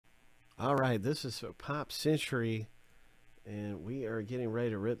All right, this is a Pop Century, and we are getting ready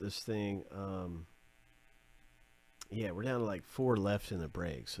to rip this thing. Yeah, we're down to like 4 left in the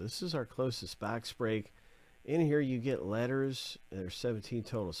break. So this is our closest box break. In here you get letters. There's 17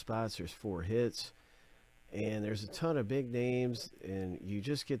 total spots. There's 4 hits. And there's a ton of big names, and you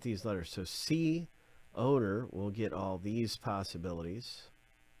just get these letters. So C, owner, will get all these possibilities.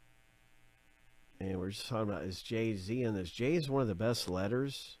 And we're just talking about, is J-Z in this? J is one of the best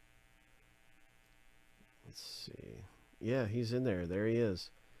letters. Let's see. Yeah, he's in there. There he is.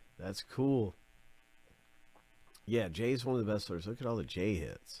 That's cool. Yeah, J's one of the best letters. Look at all the J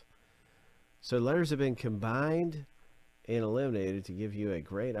hits. So letters have been combined and eliminated to give you a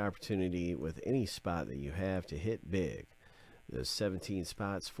great opportunity with any spot that you have to hit big. There's 17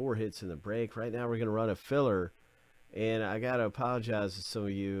 spots, 4 hits in the break. Right now we're going to run a filler. And I got to apologize to some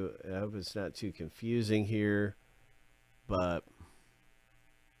of you. I hope it's not too confusing here. But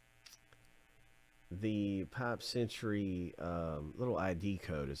the Pop Century little ID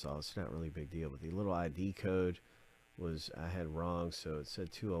code is all. It's not really a big deal, but the little ID code was I had wrong, so it said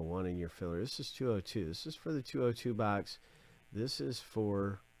 201 in your filler. This is 202. This is for the 202 box. This is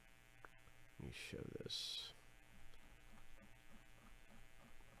for, let me show this.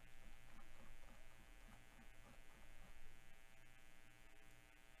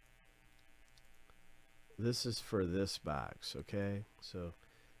 This is for this box, okay? So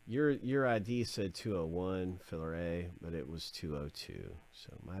your ID said 201 filler A, but it was 202.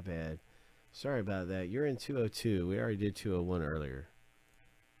 So my bad. Sorry about that. You're in 202. We already did 201 earlier.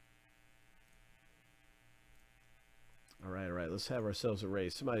 All right. Let's have ourselves a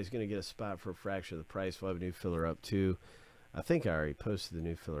race. Somebody's going to get a spot for a fraction of the price. We'll have a new filler up too. I think I already posted the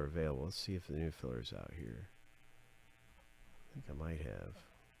new filler available. Let's see if the new filler is out here. I think I might have.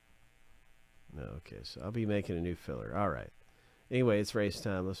 No, okay. So I'll be making a new filler. All right. Anyway, it's race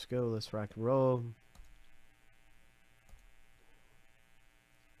time. Let's go. Let's rock and roll.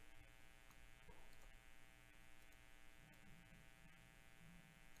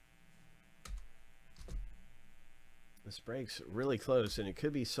 This break's really close, and it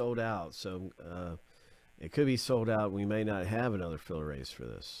could be sold out. So it could be sold out. We may not have another filler race for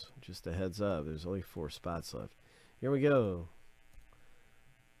this. Just a heads up. There's only 4 spots left. Here we go.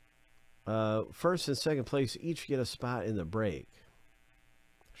 First and second place each get a spot in the break.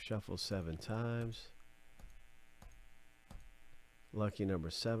 Shuffle 7 times. Lucky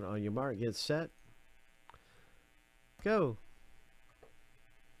number 7. On your mark, get set. Go.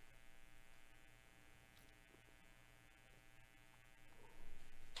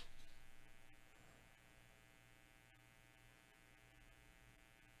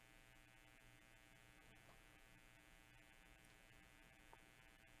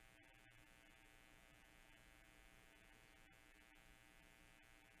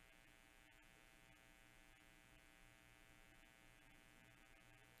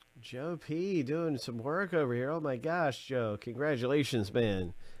 Joe P. doing some work over here. Oh my gosh, Joe. Congratulations,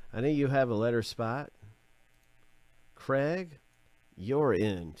 man. I know you have a letter spot. Craig, you're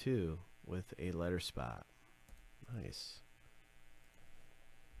in too with a letter spot. Nice.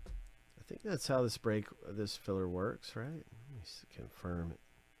 I think that's how this filler works, right? Let me confirm it.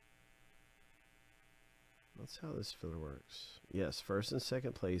 That's how this filler works. Yes, first and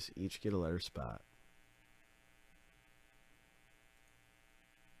second place each get a letter spot.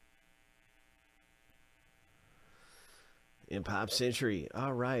 In Pop Century.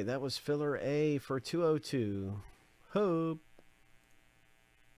 All right, that was filler A for 202. Hope.